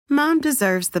Mom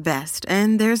deserves the best,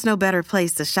 and there's no better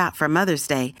place to shop for Mother's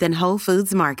Day than Whole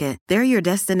Foods Market. They're your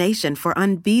destination for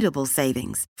unbeatable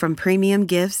savings, from premium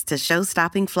gifts to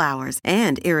show-stopping flowers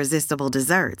and irresistible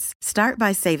desserts. Start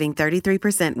by saving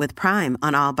 33% with Prime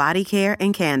on all body care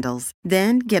and candles.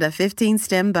 Then get a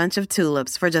 15-stem bunch of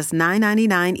tulips for just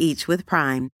 $9.99 each with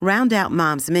Prime. Round out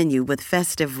Mom's menu with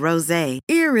festive rosé,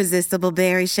 irresistible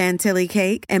berry chantilly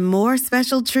cake, and more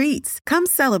special treats. Come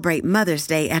celebrate Mother's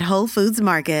Day at Whole Foods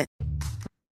Market.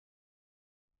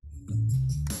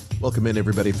 Welcome in,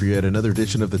 everybody, for yet another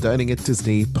edition of the Dining at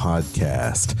Disney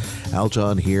podcast.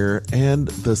 Aljon here, and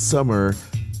the summer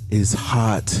is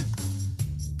hot.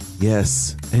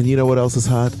 Yes, and you know what else is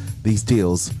hot? These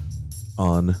deals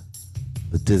on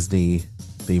the Disney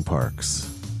theme parks.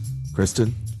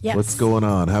 Kristen, yes. What's going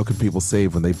on? How can people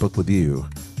save when they book with you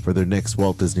for their next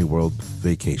Walt Disney World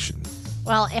vacation?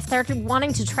 Well, if they're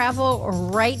wanting to travel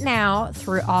right now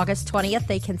through August 20th,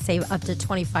 they can save up to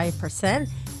 25%,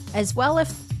 as well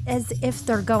as if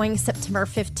they're going September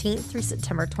 15th through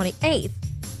September 28th.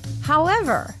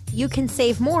 However, you can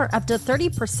save more, up to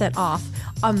 30% off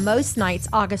on most nights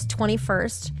August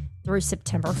 21st through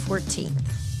September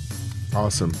 14th.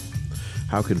 Awesome.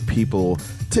 How can people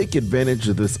take advantage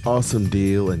of this awesome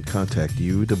deal and contact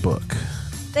you to book?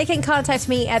 They can contact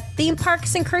me at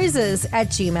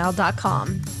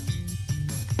themeparksandcruises@gmail.com.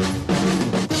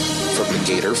 From the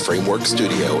Gator Framework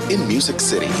Studio in Music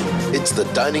City, it's the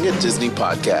Dining at Disney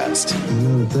podcast. You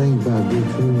know the thing about good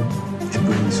food? It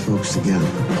brings folks together,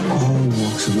 all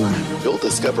walks of life. You'll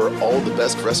discover all the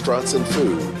best restaurants and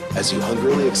food as you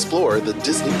hungrily explore the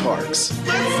Disney parks.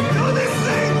 Let's do this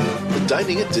thing! The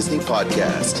Dining at Disney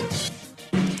podcast.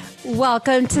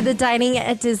 Welcome to the Dining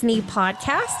at Disney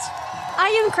podcast. I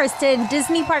am Kristen,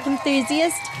 Disney park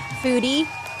enthusiast, foodie,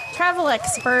 travel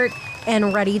expert,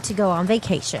 and ready to go on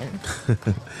vacation.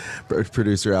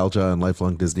 Producer Aljon,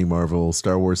 lifelong Disney, Marvel,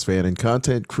 Star Wars fan, and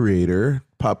content creator,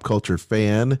 pop culture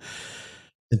fan.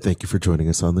 And thank you for joining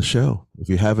us on the show. If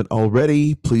you haven't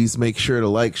already, please make sure to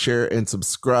like, share, and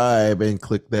subscribe, and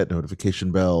click that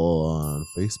notification bell on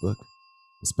Facebook,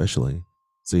 especially,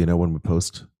 so you know when we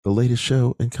post the latest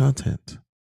show and content.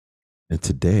 And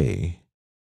today,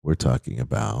 we're talking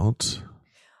about...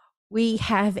 We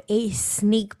have a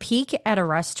sneak peek at a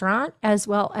restaurant, as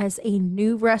well as a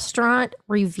new restaurant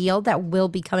revealed that will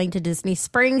be coming to Disney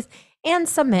Springs, and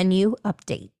some menu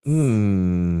updates.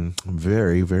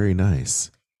 Very, very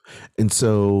nice. And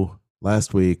so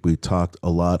last week we talked a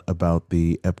lot about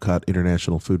the Epcot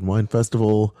International Food and Wine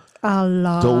Festival. A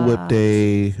lot. Dole Whip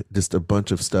Day, just a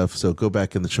bunch of stuff. So go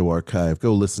back in the show archive,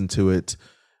 go listen to it,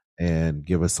 and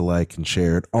give us a like and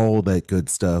share it, all that good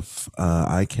stuff.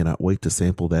 I cannot wait to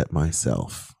sample that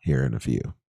myself here in a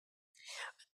few.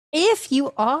 If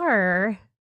you are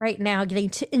right now getting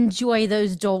to enjoy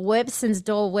those Dole Whips, since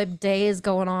Dole Whip Day is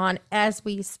going on as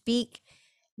we speak,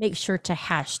 make sure to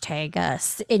hashtag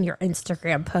us in your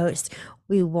Instagram post.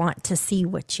 We want to see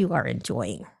what you are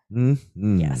enjoying.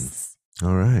 Mm-hmm. Yes.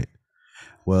 All right.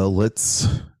 Well, let's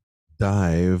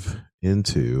dive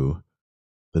into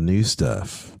the new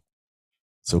stuff.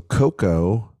 So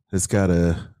Coco has got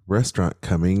a restaurant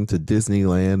coming to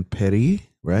Disneyland Petty,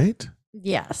 right?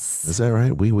 Yes. Is that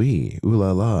right? Oui, oui. Ooh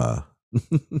la la.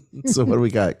 So what do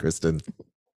we got, Kristen?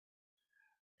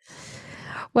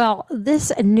 Well,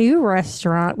 this new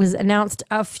restaurant was announced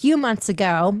a few months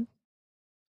ago,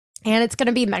 and it's going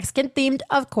to be Mexican themed,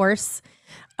 of course.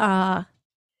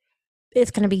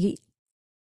 It's going to be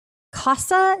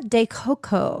Casa de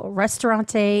Coco,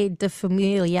 Restaurante de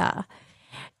Familia.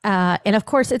 And of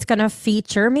course, it's going to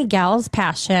feature Miguel's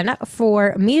passion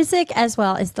for music as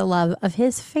well as the love of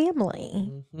his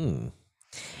family. Mm-hmm.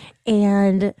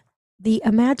 And the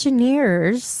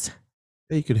Imagineers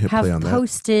you can hit have play on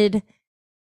posted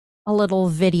a little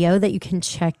video that you can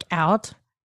check out.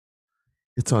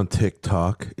 It's on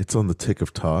TikTok. It's on the tick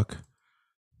of talk.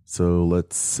 So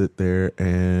let's sit there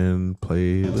and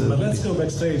play the But let's go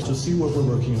backstage to see what we're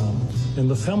working on. In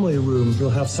the family room, you'll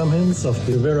have some hints of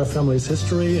the Rivera family's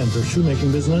history and their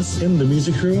shoemaking business. In the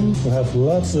music room, we'll have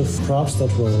lots of props that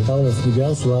will tell of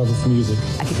Miguel's love of music.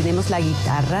 Aquí tenemos la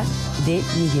guitarra de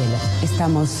Miguel.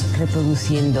 Estamos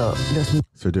reproduciendo los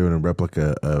So doing a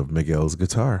replica of Miguel's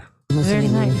guitar. Very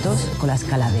movimientos nice. Con las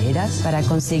calaveras para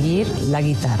conseguir la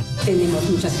guitarra. Tenemos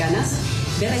muchas ganas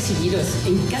de recibiros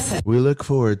en casa. We look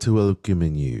forward to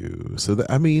welcoming you. So,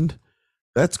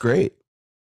 that's great.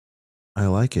 I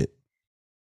like it.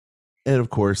 And of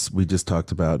course, we just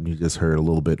talked about, and you just heard a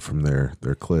little bit from their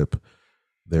clip,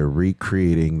 they're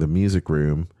recreating the music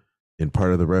room in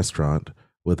part of the restaurant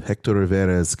with Hector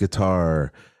Rivera's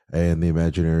guitar and the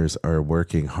Imagineers are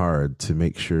working hard to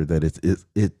make sure that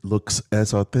it looks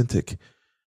as authentic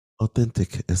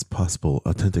as possible.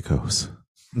 Authenticos.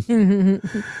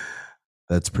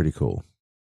 That's pretty cool.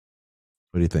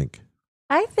 What do you think?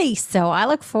 I think so. I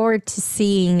look forward to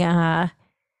seeing the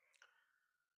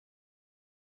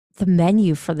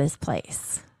menu for this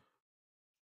place.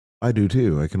 I do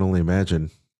too. I can only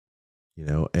imagine,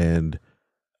 and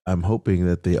I'm hoping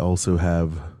that they also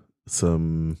have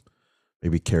some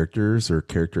maybe characters or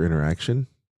character interaction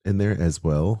in there as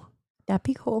well. That'd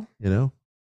be cool.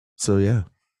 So yeah,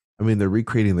 I mean, they're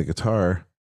recreating the guitar.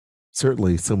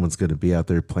 Certainly someone's going to be out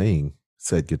there playing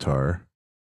said guitar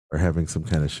or having some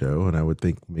kind of show. And I would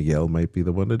think Miguel might be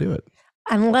the one to do it.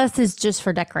 Unless it's just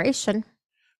for decoration.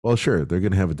 Well, sure. They're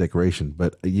going to have a decoration,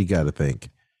 but you got to think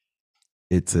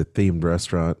it's a themed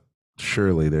restaurant.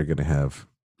 Surely they're going to have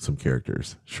some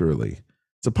characters. Surely.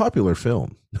 It's a popular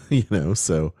film,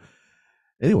 so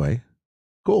anyway,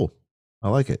 cool. I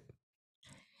like it.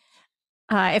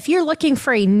 If you're looking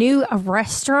for a new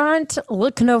restaurant,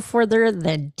 look no further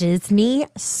than Disney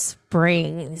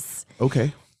Springs.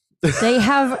 Okay. They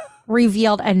have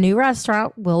revealed a new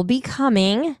restaurant will be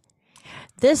coming.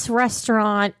 This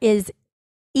restaurant is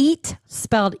EAT,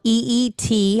 spelled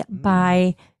EET,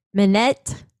 by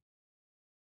Maneet,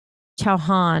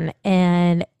 Chauhan,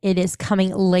 and it is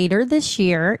coming later this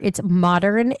year. It's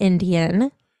modern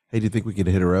Indian. Hey, do you think we could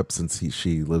hit her up since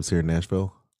she lives here in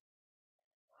Nashville?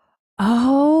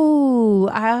 Oh,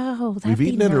 we've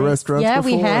eaten at a restaurant before. Yeah,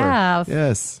 we have.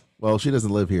 Yes. Well, she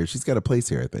doesn't live here. She's got a place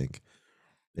here, I think,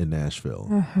 in Nashville.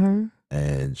 Mm-hmm.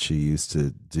 And she used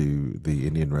to do the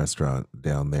Indian restaurant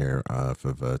down there off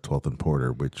of 12th and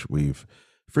Porter, which we've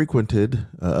frequented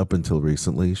up until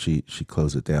recently. She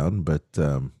closed it down, but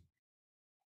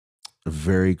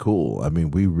very cool. I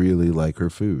mean, we really like her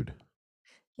food.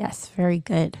 Yes, very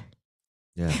good.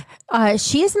 Yeah.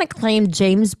 She is an acclaimed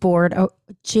James Beard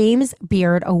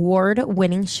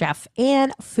award-winning chef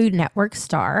and Food Network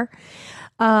star.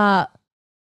 Viveka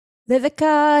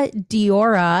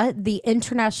Diora, the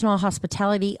international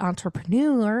hospitality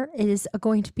entrepreneur, is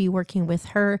going to be working with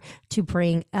her to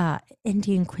bring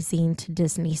Indian cuisine to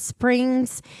Disney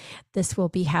Springs. This will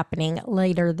be happening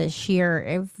later this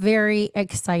year. Very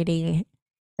exciting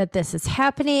that this is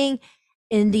happening.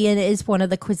 Indian is one of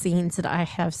the cuisines that I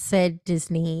have said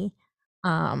Disney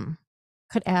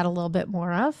could add a little bit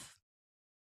more of.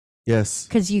 Yes.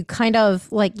 Because you kind of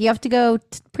you have to go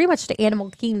pretty much to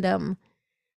Animal Kingdom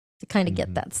to kind of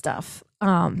get that stuff.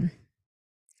 I'm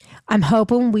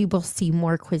hoping we will see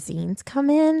more cuisines come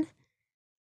in.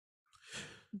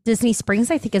 Disney Springs,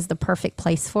 I think, is the perfect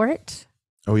place for it.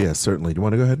 Oh, yeah, certainly. Do you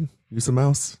want to go ahead and use the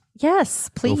mouse? Yes,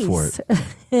 please. Go for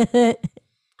it.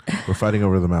 We're fighting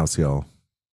over the mouse, y'all.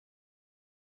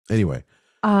 Anyway.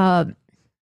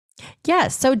 Yeah,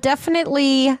 so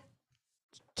definitely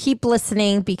keep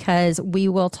listening because we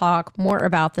will talk more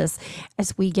about this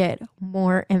as we get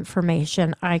more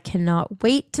information. I cannot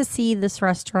wait to see this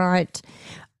restaurant.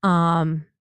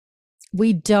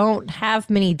 We don't have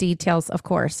many details, of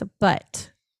course,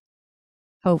 but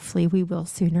hopefully we will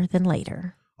sooner than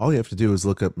later. All you have to do is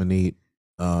look up Maneet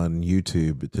on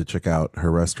YouTube to check out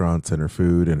her restaurants and her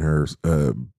food and her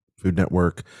Food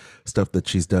Network stuff that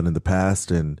she's done in the past.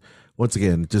 And once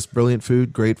again, just brilliant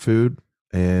food, great food,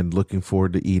 and looking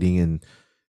forward to eating and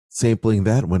sampling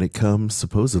that when it comes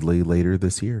supposedly later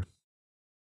this year.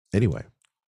 Anyway.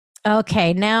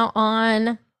 Okay, now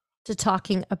on to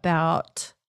talking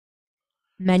about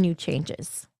menu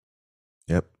changes.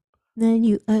 Yep.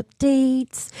 Menu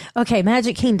updates. Okay,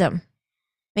 Magic Kingdom,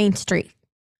 Main Street.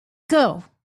 Go.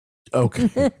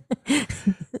 Okay.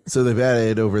 So they've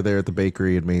added over there at the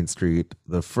bakery in Main Street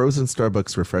the frozen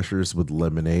Starbucks refreshers with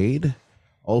lemonade.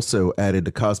 Also added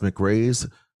to Cosmic Rays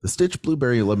the Stitch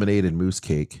Blueberry Lemonade and Mousse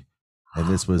Cake. And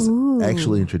this was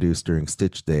actually introduced during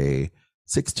Stitch Day,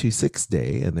 626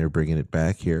 Day, and they're bringing it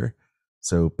back here.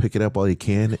 So pick it up while you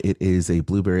can. It is a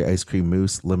blueberry ice cream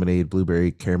mousse, lemonade,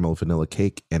 blueberry caramel vanilla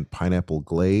cake, and pineapple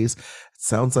glaze. It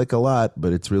sounds like a lot,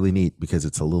 but it's really neat because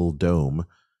it's a little dome.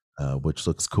 Which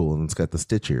looks cool, and it's got the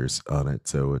Stitch ears on it,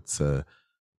 so it's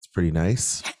pretty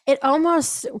nice. It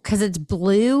almost, because it's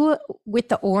blue with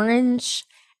the orange,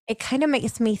 it kind of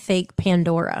makes me think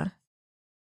Pandora.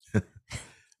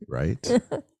 Right.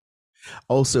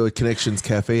 Also, at Connections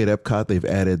Cafe at Epcot, they've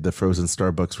added the frozen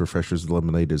Starbucks refreshers with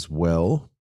lemonade as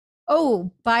well.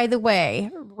 Oh, by the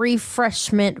way,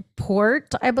 Refreshment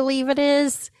Port, I believe it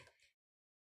is.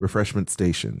 Refreshment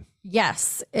Station.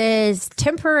 Yes, is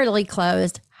temporarily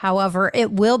closed. However,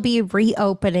 it will be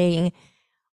reopening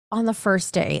on the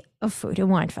first day of Food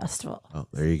and Wine Festival. Oh,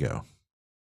 there you go.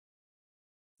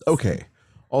 Okay.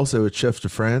 Also, at Chef de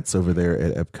France over there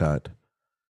at Epcot,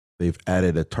 they've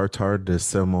added a tartare de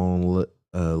saumon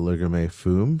legume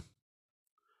fume,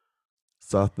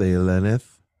 sauté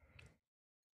leneth.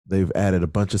 They've added a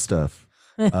bunch of stuff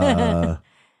that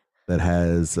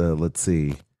has, let's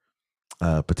see,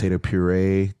 potato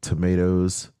puree,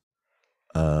 tomatoes,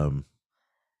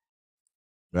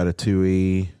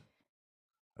 ratatouille,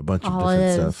 a bunch of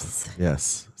different stuff.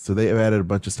 Yes. So they have added a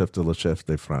bunch of stuff to Le Chef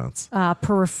de France.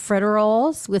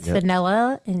 Profiteroles with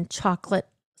vanilla and chocolate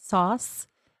sauce.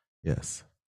 Yes.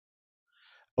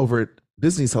 Over at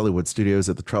Disney's Hollywood Studios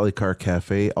at the Trolley Car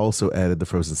Cafe also added the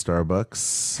frozen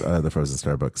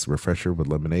Starbucks refresher with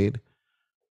lemonade.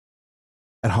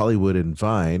 At Hollywood and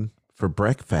Vine for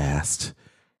breakfast,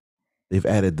 they've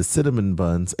added the cinnamon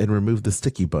buns and removed the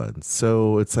sticky buns.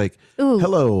 So it's like,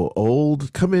 hello,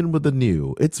 old, come in with the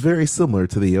new. It's very similar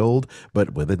to the old,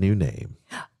 but with a new name.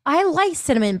 I like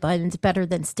cinnamon buns better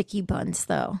than sticky buns,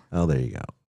 though. Oh, there you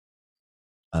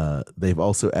go. They've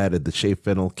also added the shaved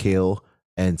fennel, kale,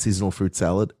 and seasonal fruit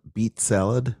salad, beet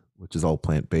salad, which is all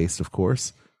plant-based, of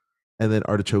course, and then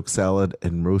artichoke salad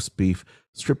and roast beef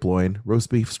strip loin,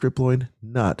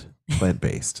 not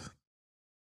plant-based,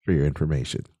 for your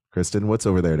information. Kristen, what's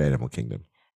over there at Animal Kingdom?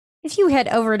 If you head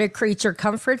over to Creature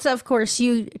Comforts, of course,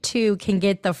 you too can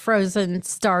get the frozen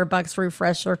Starbucks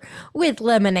refresher with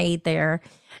lemonade there.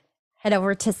 Head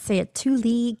over to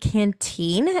Santuli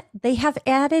Canteen. They have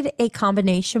added a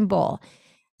combination bowl.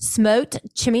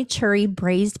 Smoked chimichurri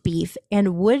braised beef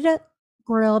and wood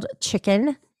grilled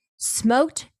chicken.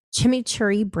 Smoked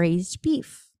chimichurri braised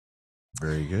beef.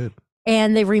 Very good.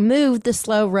 And they removed the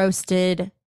slow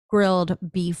roasted grilled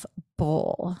beef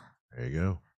bowl. There you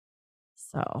go.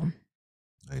 So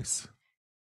nice.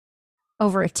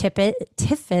 Over at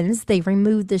Tiffin's, they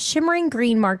removed the shimmering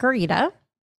green margarita.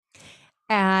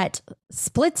 At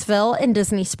Splitsville in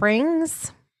Disney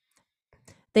Springs,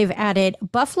 they've added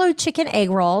buffalo chicken egg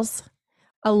rolls,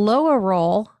 Aloha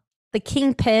roll, the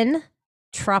Kingpin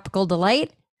Tropical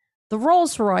Delight, the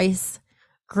Rolls Royce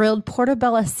grilled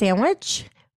portobello sandwich,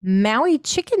 Maui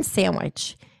chicken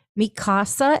sandwich,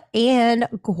 Mikasa, and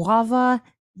guava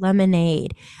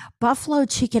lemonade. Buffalo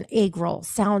chicken egg roll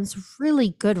sounds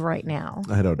really good right now.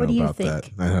 I don't know what do you about think? that.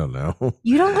 I don't know.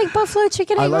 You don't like buffalo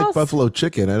chicken egg rolls? I like buffalo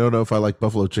chicken. I don't know if I like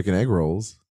buffalo chicken egg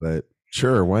rolls, but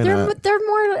sure, why not? They're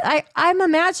more. I'm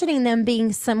imagining them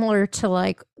being similar to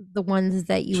like the ones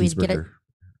that you would get at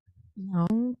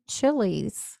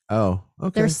Chili's. Oh,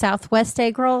 okay. They're Southwest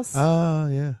egg rolls. Oh,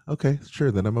 yeah. Okay,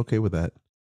 sure. Then I'm okay with that.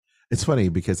 It's funny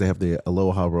because they have the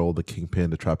Aloha roll, the Kingpin,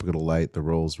 the Tropical Delight, the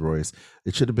Rolls Royce.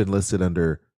 It should have been listed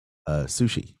under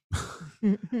sushi.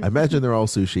 I imagine they're all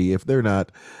sushi. If they're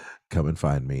not, come and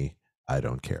find me. I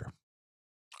don't care.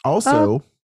 Also,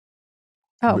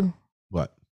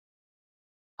 what?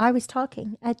 I was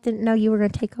talking. I didn't know you were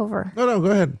going to take over. No,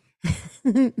 go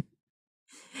ahead.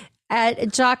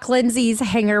 At Jock Lindsay's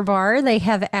Hangar Bar, they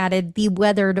have added the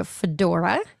weathered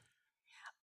fedora.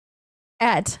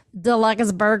 At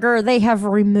Deluxe Burger, they have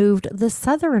removed the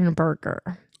Southern Burger.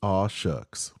 Aw,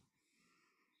 shucks.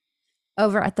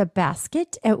 Over at the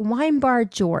Basket at Wine Bar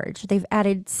George, they've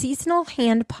added seasonal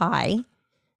hand pie,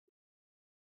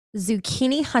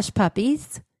 zucchini hush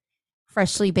puppies,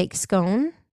 freshly baked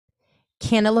scone,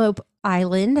 Cantaloupe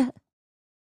Island,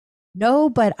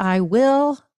 no, but I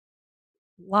will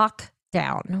lock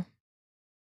down.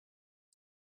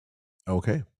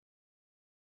 Okay.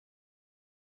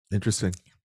 Interesting.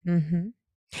 Mm-hmm.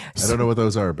 I don't know what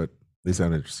those are, but they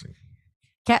sound interesting.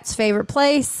 Cat's favorite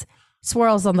place,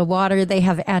 Swirls on the Water. They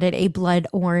have added a blood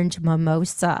orange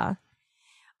mimosa.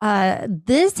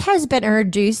 This has been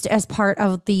introduced as part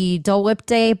of the Dole Whip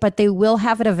Day, but they will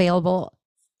have it available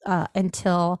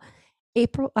until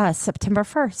September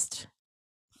 1st.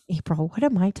 April, what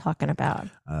am I talking about?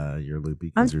 You're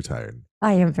loopy because you're tired.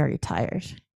 I am very tired.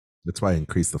 That's why I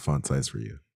increased the font size for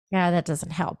you. Yeah, that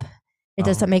doesn't help. It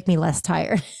doesn't make me less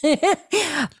tired.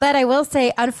 But I will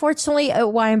say, unfortunately,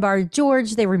 at Wine Bar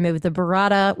George, they removed the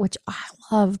burrata, which I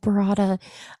love burrata.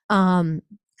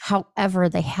 However,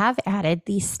 they have added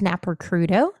the snapper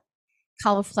crudo,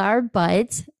 cauliflower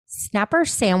buds, snapper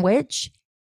sandwich,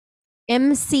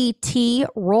 MCT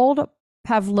rolled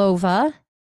pavlova,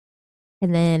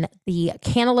 and then the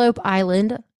Cantaloupe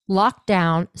Island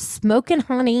lockdown smoke and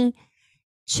honey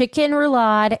chicken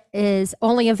roulade is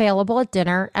only available at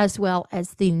dinner, as well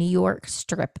as the New York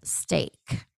strip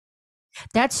steak.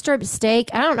 That strip steak,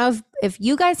 I don't know if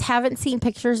you guys haven't seen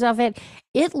pictures of it.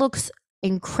 It looks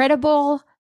incredible.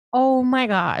 Oh my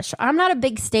gosh. I'm not a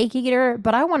big steak eater,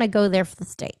 but I want to go there for the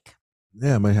steak.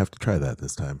 Yeah, I might have to try that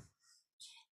this time.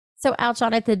 So,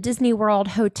 Aljon, at the Disney World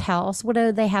hotels, what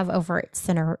do they have over at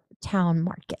Centertown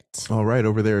Market? All right,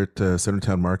 over there at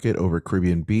Centertown Market, over at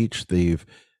Caribbean Beach, they've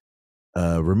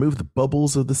removed the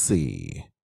bubbles of the sea.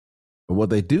 But what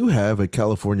they do have at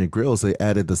California Grills, they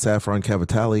added the saffron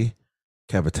cavatelli,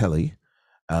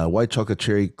 white chocolate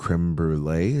cherry creme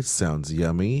brulee. It sounds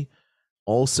yummy.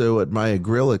 Also at Maya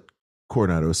Grill at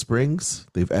Coronado Springs,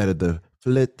 they've added the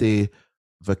filete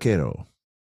vaquero.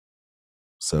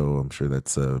 So I'm sure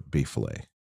that's a beef fillet.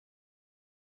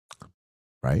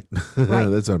 Right?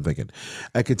 That's what I'm thinking.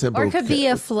 At Contempo, or it could be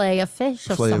a fillet of fish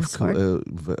of some sort.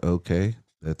 Okay,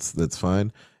 that's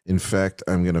fine. In fact,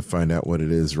 I'm going to find out what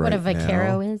it is right now. What a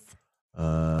vaquero is?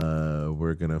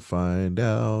 We're going to find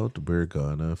out.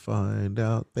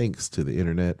 Thanks to the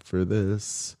internet for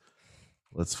this.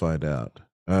 Let's find out.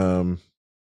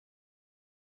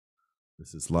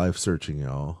 This is live searching,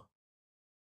 y'all.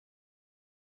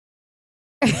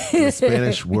 The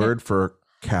Spanish word for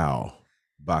cow.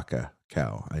 Vaca,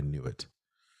 cow. I knew it.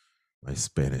 My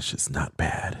Spanish is not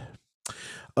bad.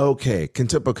 Okay,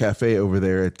 Contempo Cafe over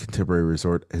there at Contemporary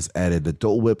Resort has added a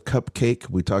Dole Whip cupcake.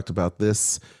 We talked about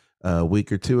this a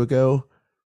week or two ago,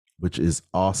 which is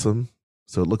awesome.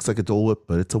 So it looks like a Dole Whip,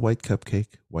 but it's a white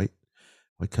cupcake. White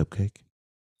cupcake.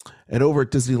 And over at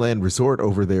Disneyland Resort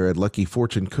over there at Lucky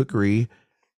Fortune Cookery,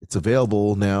 it's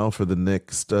available now for the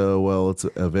next, it's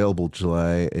available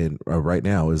July, and right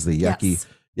now is the yaki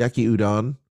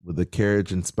udon with the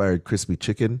carriage-inspired crispy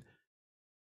chicken,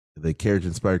 the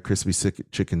carriage-inspired crispy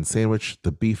chicken sandwich,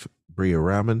 the beef bria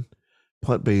ramen,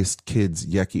 plant-based kids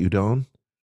yaki udon,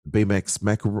 Baymax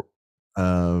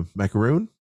macaroon,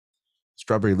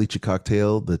 strawberry lychee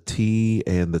cocktail, the tea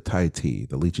and the Thai tea,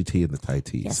 the lychee tea and the Thai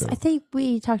tea. Yes, so I think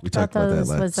we talked about those.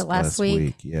 Was it last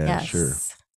week? Yeah, yes. Sure.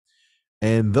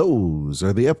 And those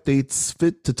are the updates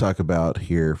fit to talk about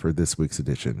here for this week's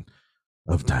edition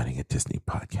of Dining at Disney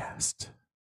podcast.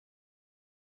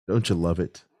 Don't you love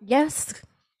it? Yes.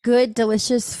 Good,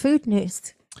 delicious food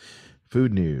news.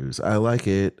 Food news. I like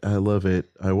it. I love it.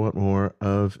 I want more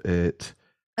of it.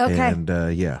 Okay. And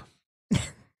yeah,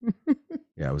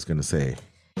 I was going to say,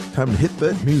 time to hit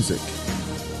that music.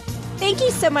 Thank you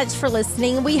so much for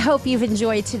listening. We hope you've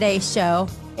enjoyed today's show.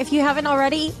 If you haven't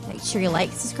already, make sure you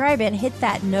like, subscribe, and hit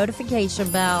that notification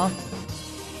bell.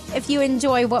 If you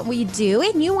enjoy what we do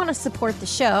and you want to support the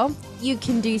show, you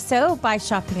can do so by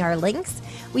shopping our links.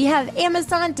 We have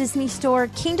Amazon, Disney Store,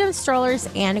 Kingdom Strollers,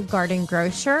 and Garden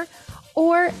Grocer.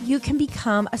 Or you can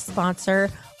become a sponsor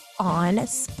on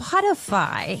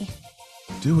Spotify.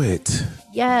 Do it.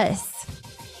 Yes.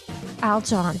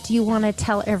 Aljon, do you want to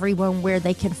tell everyone where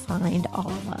they can find all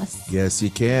of us? Yes,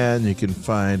 you can. You can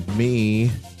find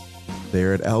me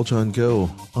there at Aljon Go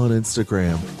on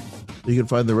Instagram. You can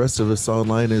find the rest of us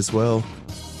online as well.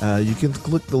 You can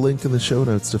click the link in the show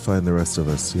notes to find the rest of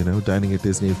us. You know, Dining at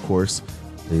Disney, of course,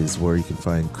 is where you can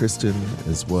find Kristen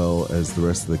as well as the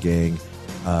rest of the gang.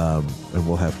 And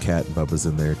we'll have Kat and Bubba's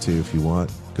in there too if you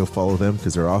want. Go follow them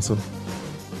because they're awesome.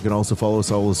 You can also follow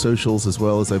us all the socials as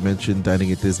well, as I mentioned,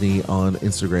 Dining at Disney on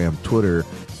Instagram, Twitter,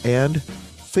 and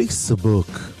Facebook.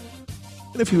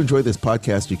 And if you enjoy this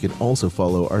podcast, you can also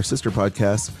follow our sister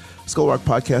podcast, Skull Rock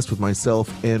Podcast, with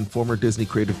myself and former Disney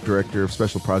Creative Director of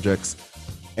Special Projects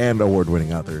and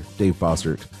award-winning author Dave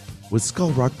Bossert with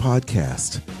Skull Rock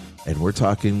Podcast. And we're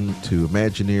talking to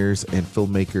Imagineers and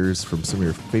filmmakers from some of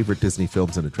your favorite Disney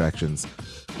films and attractions.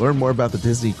 Learn more about the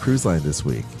Disney Cruise Line this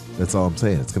week. That's all I'm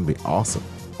saying. It's going to be awesome.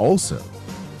 Also,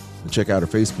 check out our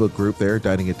Facebook group there,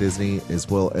 Dining at Disney, as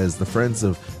well as the Friends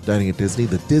of Dining at Disney,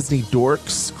 the Disney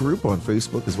Dorks group on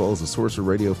Facebook, as well as the Sorcerer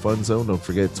Radio Fun Zone. Don't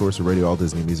forget Sorcerer Radio, all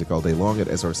Disney music all day long at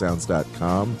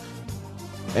srsounds.com.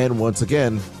 And once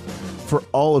again, for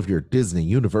all of your Disney,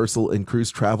 Universal, and cruise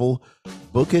travel,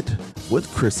 book it with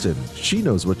Kristen. She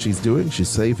knows what she's doing. She'll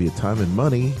save you time and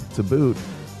money to boot.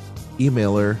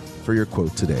 Email her for your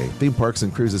quote today.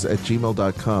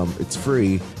 themeparksandcruises@gmail.com. It's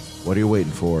free. What are you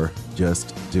waiting for?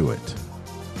 Just do it.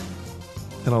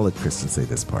 And I'll let Kristen say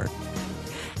this part.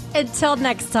 Until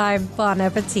next time, bon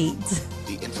appetit.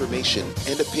 The information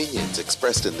and opinions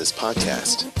expressed in this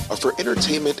podcast are for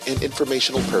entertainment and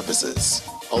informational purposes.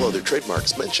 All other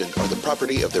trademarks mentioned are the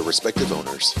property of their respective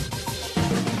owners.